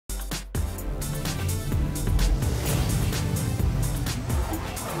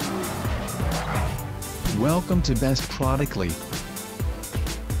Welcome to Best Productly.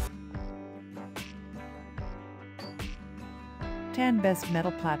 Best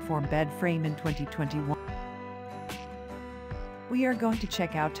metal platform bed frame in 2021. We are going to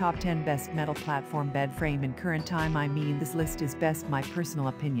check out top 10 best metal platform bed frame in current time. I mean, this list is best my personal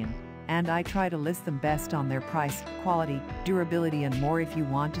opinion, and I try to list them best on their price, quality, durability and more. If you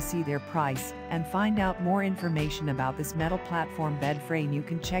want to see their price and find out more information about this metal platform bed frame, you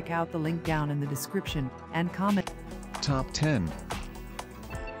can check out the link down in the description and comment. Top 10.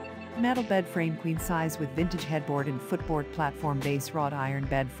 Metal bed frame, queen size with vintage headboard and footboard, platform base, wrought iron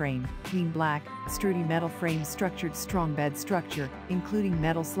bed frame, clean black, sturdy metal frame, structured strong bed structure, including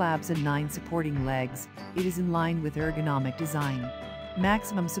metal slabs and 9 supporting legs. It is in line with ergonomic design.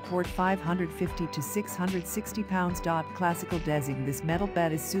 Maximum support 550 to 660 pounds. Classical design. This metal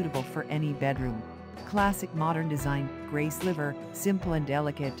bed is suitable for any bedroom. Classic modern design, gray sliver, simple and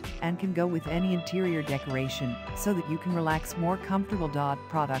delicate, and can go with any interior decoration, so that you can relax more comfortable.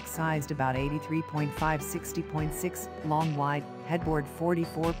 Product sized about 83.5 60.6, long wide, headboard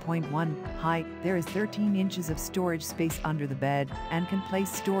 44.1, height. There is 13 inches of storage space under the bed, and can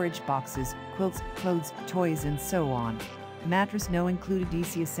place storage boxes, quilts, clothes, toys and so on. Mattress no included.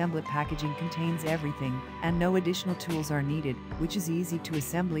 DC assembly packaging contains everything, and no additional tools are needed, which is easy to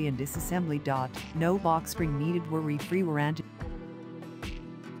assembly and disassembly. No box spring needed. Worry-free warranty.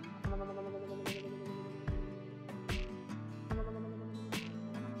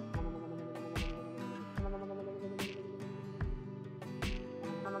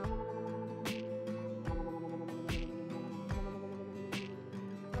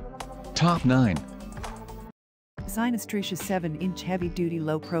 Top 9. Zinus 7-inch heavy-duty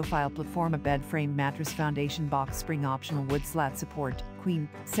low-profile Platforma bed frame mattress foundation box spring, optional wood slat support, queen,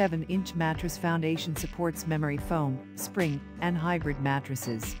 7-inch mattress foundation, supports memory foam, spring, and hybrid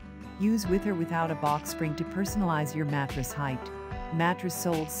mattresses. Use with or without a box spring to personalize your mattress height. Mattress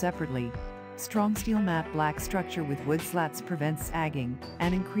sold separately. Strong steel matte black structure with wood slats prevents sagging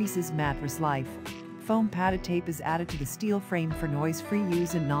and increases mattress life. Foam padded tape is added to the steel frame for noise-free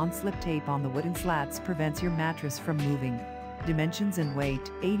use, and non-slip tape on the wooden slats prevents your mattress from moving. Dimensions and weight: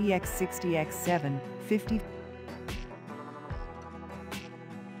 80x60x7, 50.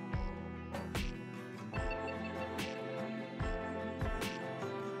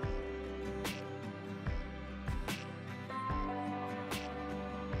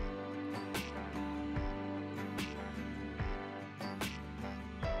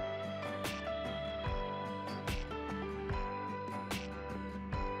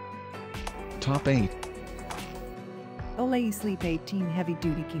 Top 8. Olee Sleep 18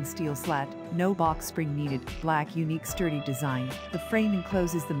 heavy-duty king steel slat, no box spring needed, black unique sturdy design. The frame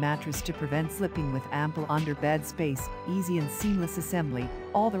encloses the mattress to prevent slipping with ample underbed space, easy and seamless assembly.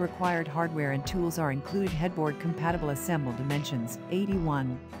 All the required hardware and tools are included. Headboard compatible. Assemble. Dimensions: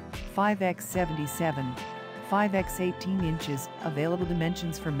 81, 5x77, 5x18 inches. Available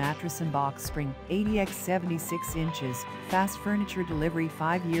dimensions for mattress and box spring: 80x76 inches. Fast furniture delivery.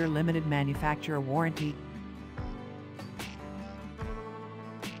 5-year limited manufacturer warranty.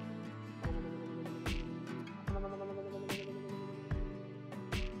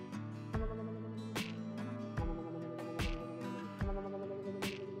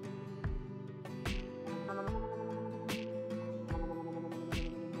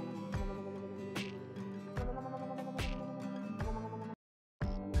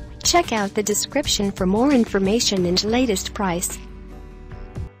 Check out the description for more information and latest price.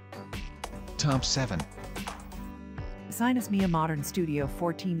 Top 7. Zinus Mia Modern Studio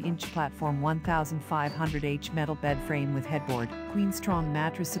 14-inch platform 1500H metal bed frame with headboard, queen strong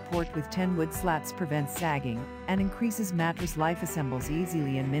mattress support with 10 wood slats prevents sagging and increases mattress life. Assembles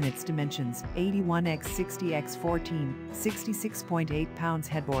easily in minutes. Dimensions: 81x60x14, 66.8 pounds.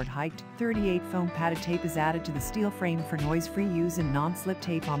 Headboard height: 38. Foam padded tape is added to the steel frame for noise-free use, and non-slip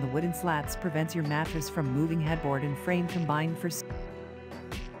tape on the wooden slats prevents your mattress from moving. Headboard and frame combined for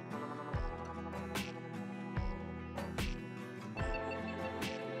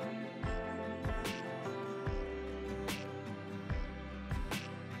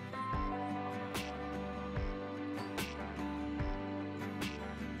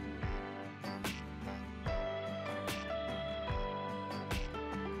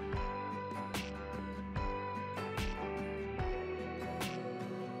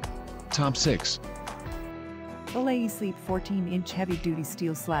Top 6. Olee Sleep 14-inch heavy-duty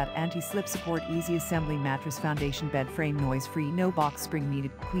steel slat anti-slip support easy assembly mattress foundation bed frame noise-free no box spring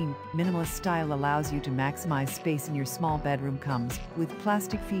needed queen minimalist style allows you to maximize space in your small bedroom comes with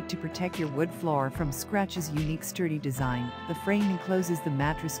plastic feet to protect your wood floor from scratches unique sturdy design. The frame encloses the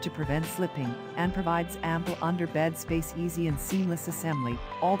mattress to prevent slipping and provides ample underbed space easy and seamless assembly.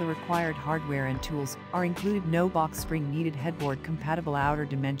 All the required hardware and tools are included no box spring needed headboard compatible outer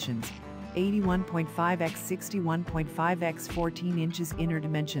dimensions 81.5 x 61.5 x 14 inches inner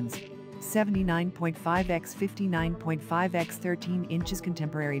dimensions 79.5 x 59.5 x 13 inches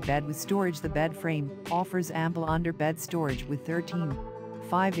contemporary bed with storage. The bed frame offers ample underbed storage with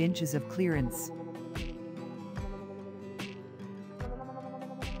 13.5 inches of clearance.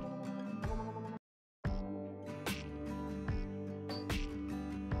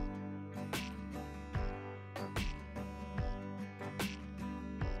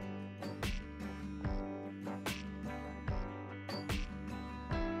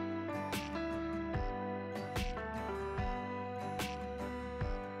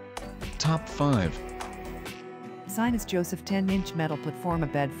 Top 5. Zinus Joseph 10-inch metal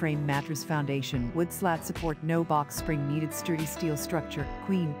Platforma bed frame mattress foundation wood slat support no box spring needed sturdy steel structure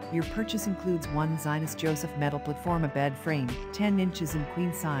queen. Your purchase includes one Zinus Joseph metal Platforma bed frame 10 inches in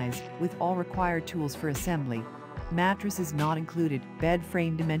queen size with all required tools for assembly. Mattress is not included. Bed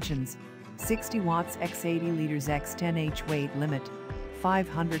frame dimensions 60 watts x 80 liters x 10 weight limit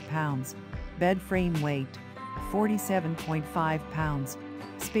 500 pounds. Bed frame weight 47.5 pounds.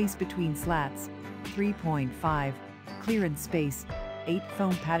 Space between slats 3.5. Clearance space 8.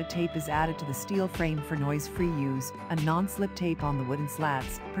 Foam padded tape is added to the steel frame for noise-free use. A non-slip tape on the wooden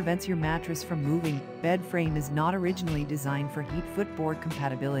slats prevents your mattress from moving. Bed frame is not originally designed for heat footboard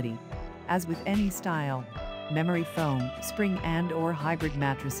compatibility. As with any style, memory foam, spring and/or hybrid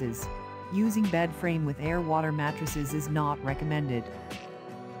mattresses, using bed frame with air-water mattresses is not recommended.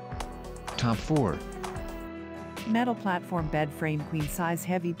 Top 4. Metal platform bed frame queen size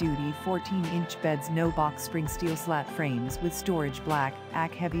heavy duty 14-inch beds no box spring steel slat frames with storage black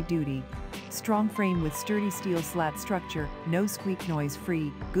AC heavy duty. Strong frame with sturdy steel slat structure, no squeak noise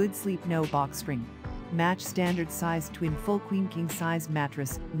free, good sleep no box spring. Match standard size twin full queen king size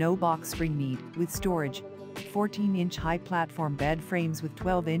mattress, no box spring need, with storage. 14-inch high platform bed frames with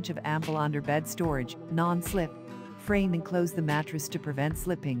 12-inch of ample underbed storage, non-slip. Frame enclose the mattress to prevent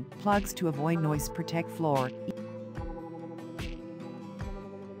slipping, plugs to avoid noise protect floor.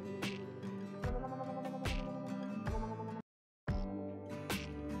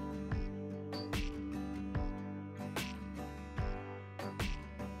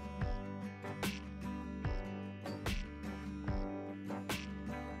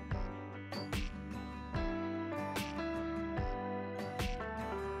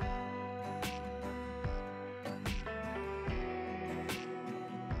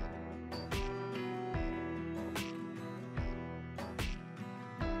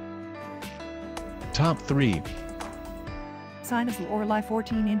 Top 3. Zinus Lorelai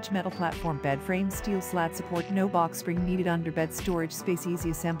 14-inch metal platform bed frame steel slat support no box spring needed underbed storage space easy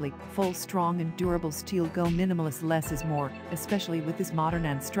assembly full strong and durable steel go minimalist less is more especially with this modern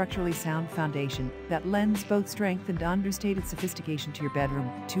and structurally sound foundation that lends both strength and understated sophistication to your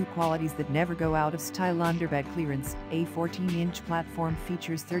bedroom. Two qualities that never go out of style. Underbed clearance. A 14-inch platform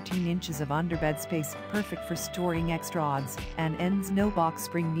features 13 inches of underbed space perfect for storing extra odds and ends. No box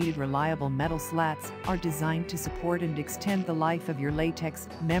spring needed. Reliable metal slats are designed to support and extend the life of your latex,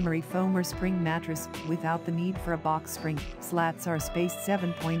 memory foam or spring mattress without the need for a box spring. Slats are spaced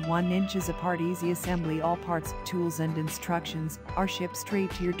 7.1 inches apart. Easy assembly. All parts, tools and instructions are shipped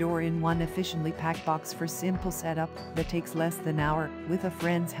straight to your door in one efficiently packed box for simple setup that takes less than an hour with a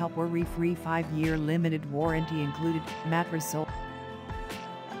friend's help or free 5-year limited warranty included. Mattress sold.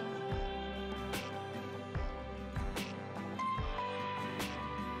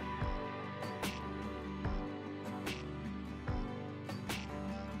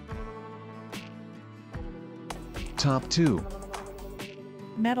 Top 2.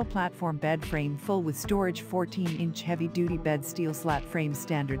 Metal platform bed frame full with storage 14-inch heavy-duty bed steel slat frame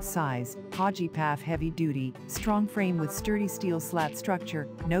standard size, HAAGEEP-AF heavy-duty, strong frame with sturdy steel slat structure,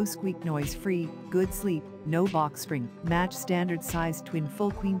 no squeak noise free, good sleep, no box spring. Match standard size twin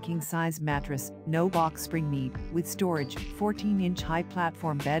full queen king size mattress, no box spring need, with storage. 14-inch high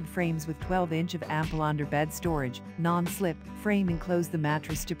platform bed frames with 12-inch of ample underbed storage, non-slip. Frame enclose the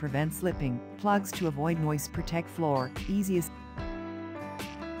mattress to prevent slipping, plugs to avoid noise protect floor, easiest.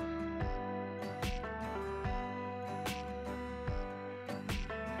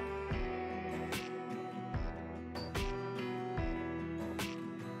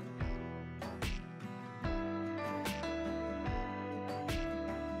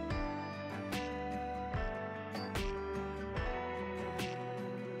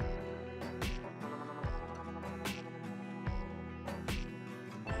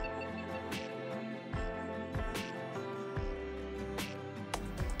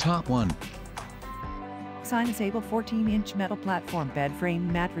 Top 1. Zinus Able 14-inch metal platform bed frame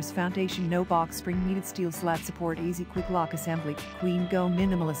mattress foundation, no box spring needed, steel slat support, easy quick lock assembly, Queen Go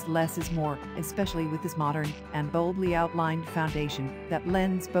minimalist, less is more, especially with this modern and boldly outlined foundation that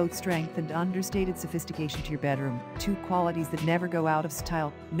lends both strength and understated sophistication to your bedroom. Two qualities that never go out of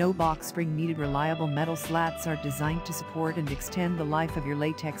style. No box spring needed, reliable metal slats are designed to support and extend the life of your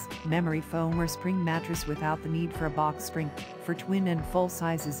latex, memory foam or spring mattress without the need for a box spring. For twin and full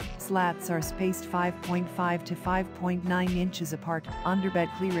sizes, slats are spaced 5.5 to 5.9 inches apart.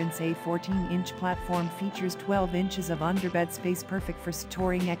 Underbed clearance. A 14-inch platform features 12 inches of underbed space, perfect for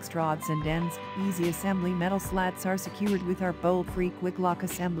storing extra odds and ends. Easy assembly. Metal slats are secured with our bolt-free quick lock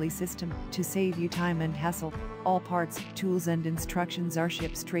assembly system to save you time and hassle. All parts, tools and instructions are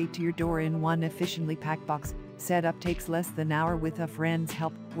shipped straight to your door in one efficiently packed box. Setup takes less than an hour with a friend's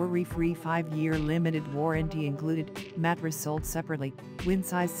help. Worry-free 5-year limited warranty included. Mattress sold separately. Twin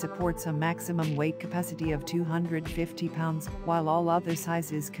size supports a maximum weight capacity of 250 pounds, while all other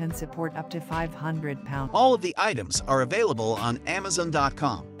sizes can support up to 500 pounds. All of the items are available on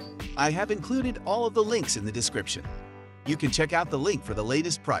Amazon.com. I have included all of the links in the description. You can check out the link for the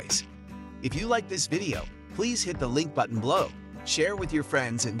latest price. If you like this video, please hit the link button below, share with your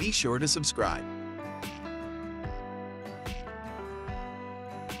friends, and be sure to subscribe.